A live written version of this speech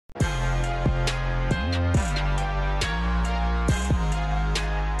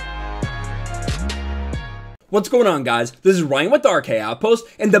What's going on, guys? This is Ryan with RK Outpost,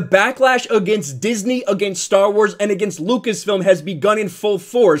 and the backlash against Disney, against Star Wars, and against Lucasfilm has begun in full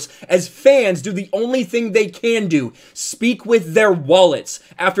force as fans do the only thing they can do, speak with their wallets,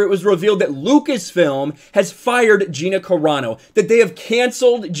 after it was revealed that Lucasfilm has fired Gina Carano, that they have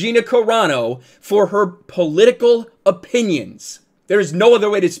canceled Gina Carano for her political opinions. There is no other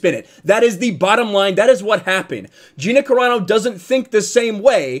way to spin it. That is the bottom line. That is what happened. Gina Carano doesn't think the same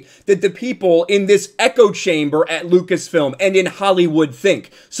way that the people in this echo chamber at Lucasfilm and in Hollywood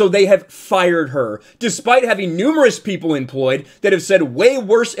think. So they have fired her, despite having numerous people employed that have said way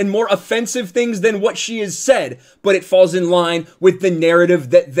worse and more offensive things than what she has said. But it falls in line with the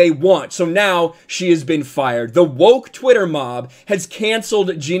narrative that they want. So now she has been fired. The woke Twitter mob has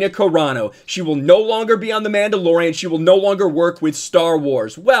canceled Gina Carano. She will no longer be on The Mandalorian. She will no longer work with Star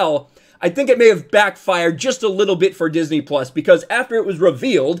Wars. Well, I think it may have backfired just a little bit for Disney Plus, because after it was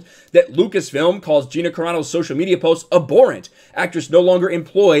revealed that Lucasfilm calls Gina Carano's social media posts abhorrent, actress no longer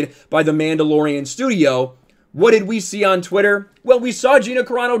employed by the Mandalorian studio, what did we see on Twitter? Well, we saw Gina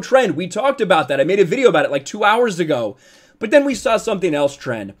Carano trend. We talked about that. I made a video about it like 2 hours ago. But then we saw something else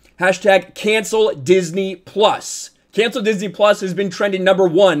trend. Hashtag cancel Disney Plus. Cancel Disney Plus has been trending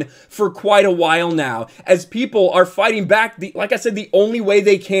 #1 for quite a while now, as people are fighting back, like I said, the only way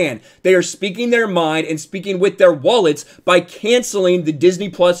they can. They are speaking their mind and speaking with their wallets by canceling the Disney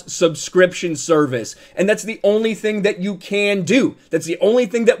Plus subscription service. And that's the only thing that you can do. That's the only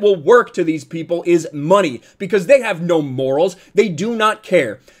thing that will work to these people is money, because they have no morals. They do not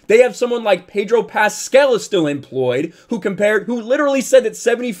care. They have someone like Pedro Pascal is still employed, who literally said that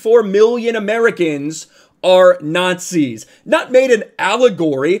 74 million Americans are Nazis. Not made an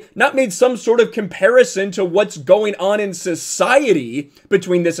allegory, not made some sort of comparison to what's going on in society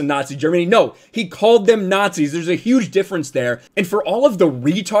between this and Nazi Germany. No, he called them Nazis. There's a huge difference there. And for all of the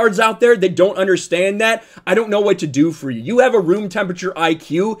retards out there that don't understand that, I don't know what to do for you. You have a room temperature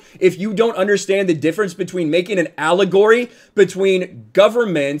IQ if you don't understand the difference between making an allegory between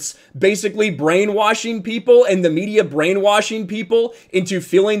governments basically brainwashing people and the media brainwashing people into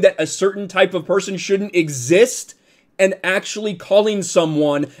feeling that a certain type of person shouldn't exist, and actually calling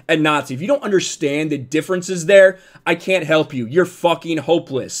someone a Nazi. If you don't understand the differences there, I can't help you. You're fucking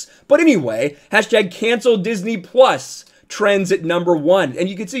hopeless. But anyway, hashtag cancel Disney Plus trends at #1. And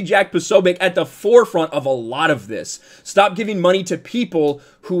you can see Jack Posobiec at the forefront of a lot of this. Stop giving money to people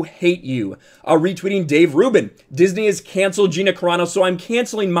who hate you. Retweeting Dave Rubin. Disney has canceled Gina Carano, so I'm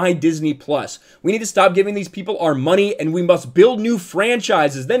canceling my Disney Plus. We need to stop giving these people our money, and we must build new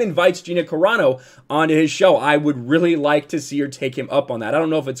franchises. Then invites Gina Carano onto his show. I would really like to see her take him up on that. I don't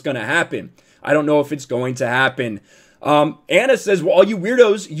know if it's going to happen. I don't know if it's going to happen. Anna says, well, all you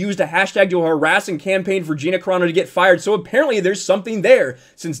weirdos used a hashtag to harass and campaign for Gina Carano to get fired. So apparently there's something there,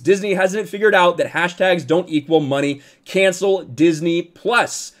 since Disney hasn't figured out that hashtags don't equal money. Cancel Disney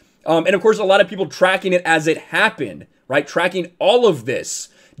Plus. And of course, a lot of people tracking it as it happened, right? Tracking all of this.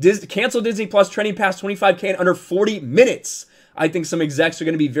 Cancel Disney Plus trending past 25K in under 40 minutes. I think some execs are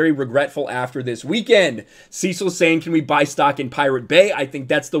going to be very regretful after this weekend. Cecil saying, can we buy stock in Pirate Bay? I think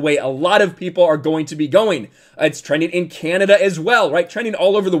that's the way a lot of people are going to be going. It's trending in Canada as well, right? Trending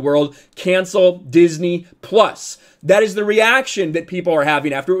all over the world. Cancel Disney Plus. That is the reaction that people are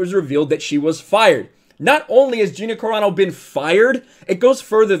having after it was revealed that she was fired. Not only has Gina Carano been fired, it goes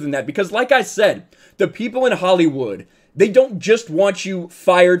further than that, because like I said, the people in Hollywood, they don't just want you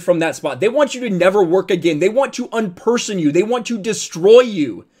fired from that spot. They want you to never work again. They want to unperson you. They want to destroy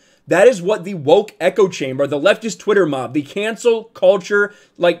you. That is what the woke echo chamber, the leftist Twitter mob, the cancel culture,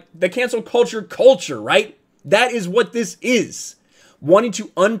 like the cancel culture, right? That is what this is. Wanting to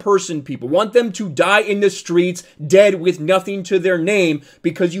unperson people, want them to die in the streets, dead with nothing to their name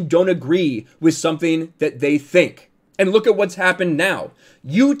because you don't agree with something that they think. And look at what's happened now.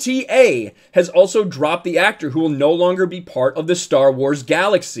 UTA has also dropped the actor who will no longer be part of the Star Wars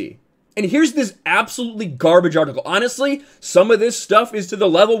galaxy. And here's this absolutely garbage article. Honestly, some of this stuff is to the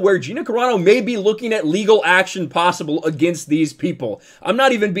level where Gina Carano may be looking at legal action possible against these people. I'm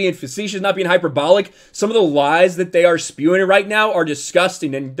not even being facetious, not being hyperbolic. Some of the lies that they are spewing right now are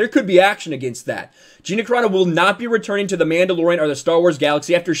disgusting, and there could be action against that. Gina Carano will not be returning to The Mandalorian or the Star Wars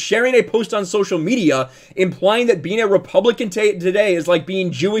galaxy after sharing a post on social media implying that being a Republican today is like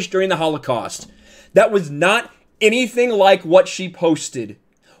being Jewish during the Holocaust. That was not anything like what she posted.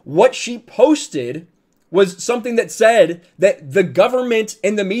 What she posted was something that said that the government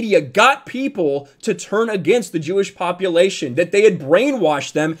and the media got people to turn against the Jewish population, that they had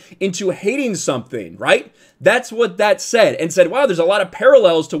brainwashed them into hating something, right? That's what that said, and said, wow, there's a lot of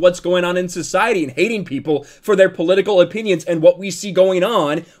parallels to what's going on in society and hating people for their political opinions and what we see going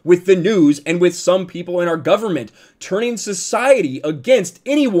on with the news and with some people in our government, turning society against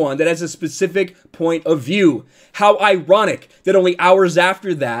anyone that has a specific point of view. How ironic that only hours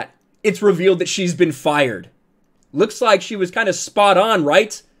after that, it's revealed that she's been fired. Looks like she was kind of spot on,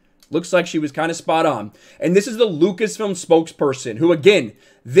 right? Looks like she was kind of spot on. And this is the Lucasfilm spokesperson who, again,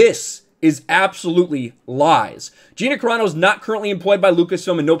 this is absolutely lies. Gina Carano is not currently employed by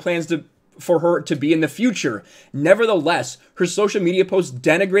Lucasfilm and no plans for her to be in the future. Nevertheless, her social media posts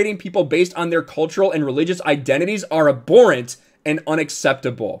denigrating people based on their cultural and religious identities are abhorrent and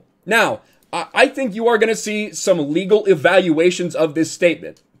unacceptable. Now, I think you are going to see some legal evaluations of this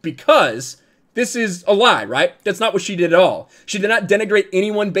statement, because this is a lie, right? That's not what she did at all. She did not denigrate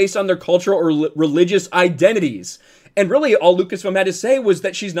anyone based on their cultural or religious identities. And really, all Lucasfilm had to say was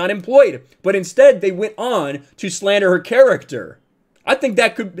that she's not employed. But instead, they went on to slander her character. I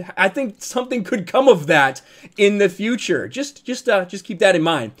think something could come of that in the future. Just keep that in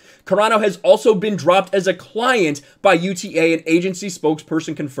mind. Carano has also been dropped as a client by UTA, an agency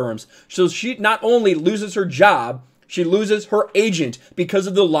spokesperson confirms. So she not only loses her job, she loses her agent because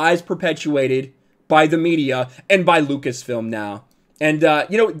of the lies perpetuated by the media and by Lucasfilm now. And,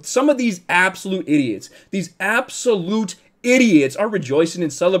 some of these absolute idiots are rejoicing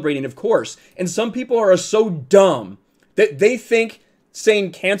and celebrating, of course. And some people are so dumb that they think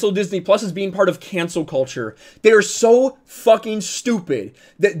saying cancel Disney Plus is being part of cancel culture. They are so fucking stupid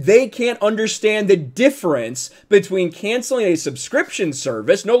that they can't understand the difference between canceling a subscription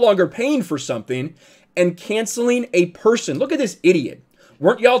service, no longer paying for something, and canceling a person. Look at this idiot.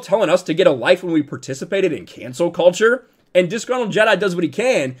 Weren't y'all telling us to get a life when we participated in cancel culture? And Disgruntled Jedi does what he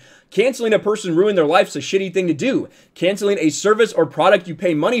can. Canceling a person ruining their life's a shitty thing to do. Canceling a service or product you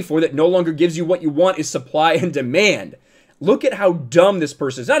pay money for that no longer gives you what you want is supply and demand. Look at how dumb this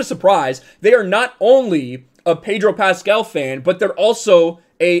person is. Not a surprise. They are not only a Pedro Pascal fan, but they're also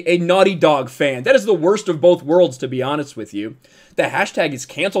a Naughty Dog fan. That is the worst of both worlds, to be honest with you. The hashtag is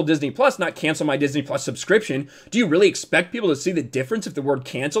cancel Disney Plus, not cancel my Disney Plus subscription. Do you really expect people to see the difference if the word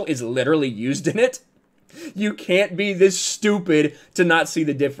cancel is literally used in it? You can't be this stupid to not see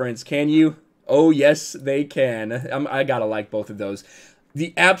the difference, can you? Oh, yes, they can. I gotta like both of those.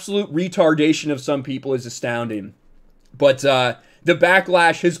 The absolute retardation of some people is astounding. But the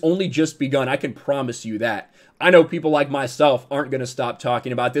backlash has only just begun. I can promise you that. I know people like myself aren't going to stop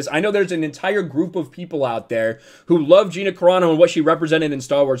talking about this. I know there's an entire group of people out there who love Gina Carano and what she represented in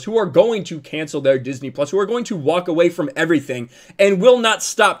Star Wars, who are going to cancel their Disney Plus, who are going to walk away from everything and will not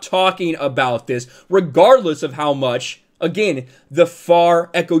stop talking about this, regardless of how much, again, the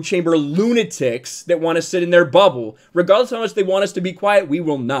far echo chamber lunatics that want to sit in their bubble, regardless of how much they want us to be quiet, we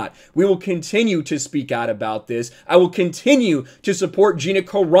will not. We will continue to speak out about this. I will continue to support Gina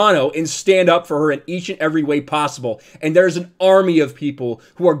Carano and stand up for her in each and every way possible. And there's an army of people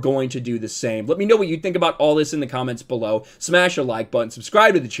who are going to do the same. Let me know what you think about all this in the comments below. Smash a like button,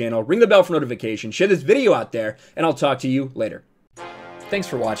 subscribe to the channel, ring the bell for notifications, share this video out there, and I'll talk to you later. Thanks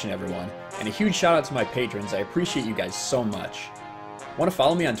for watching, everyone, and a huge shout out to my patrons. I appreciate you guys so much. Want to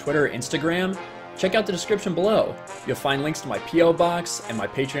follow me on Twitter or Instagram? Check out the description below. You'll find links to my P.O. box and my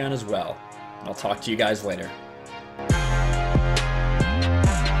Patreon as well. And I'll talk to you guys later.